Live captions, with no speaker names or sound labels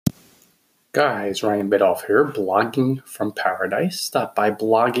Guys, Ryan Bidoff here, blogging from paradise. Stop by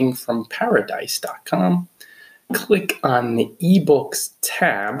bloggingfromparadise.com. Click on the ebooks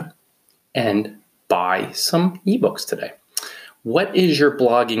tab and buy some ebooks today. What is your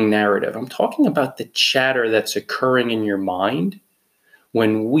blogging narrative? I'm talking about the chatter that's occurring in your mind.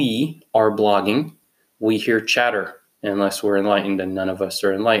 When we are blogging, we hear chatter unless we're enlightened, and none of us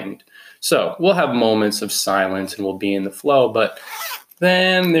are enlightened. So we'll have moments of silence and we'll be in the flow, but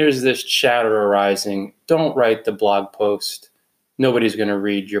then there's this chatter arising. Don't write the blog post. Nobody's going to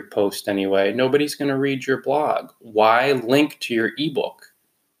read your post anyway. Nobody's going to read your blog. Why link to your ebook?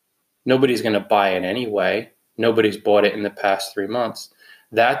 Nobody's going to buy it anyway. Nobody's bought it in the past 3 months.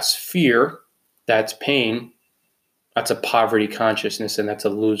 That's fear. That's pain. That's a poverty consciousness, and that's a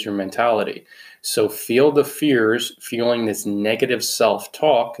loser mentality. So feel the fears, feeling this negative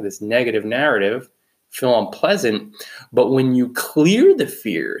self-talk, this negative narrative, feel unpleasant. But when you clear the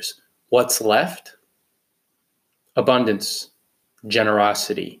fears, what's left? Abundance,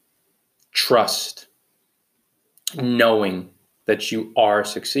 generosity, trust, knowing that you are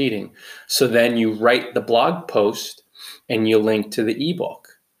succeeding. So then you write the blog post and you link to the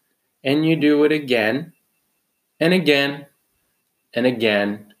ebook, and you do it again and again and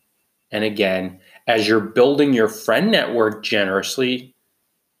again and again as you're building your friend network generously.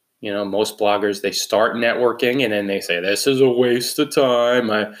 You know, most bloggers, they start networking and then they say, this is a waste of time.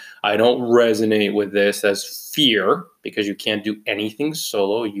 I don't resonate with this. As fear, because you can't do anything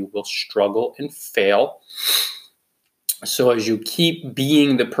solo. You will struggle and fail. So as you keep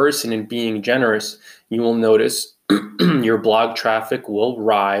being the person and being generous, you will notice your blog traffic will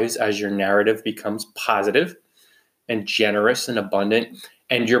rise as your narrative becomes positive and generous and abundant,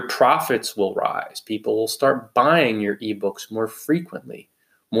 and your profits will rise. People will start buying your ebooks more frequently.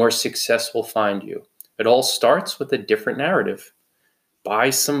 More success will find you. It all starts with a different narrative. Buy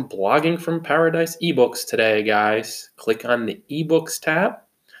some Blogging from Paradise ebooks today, guys. Click on the ebooks tab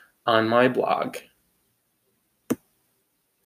on my blog.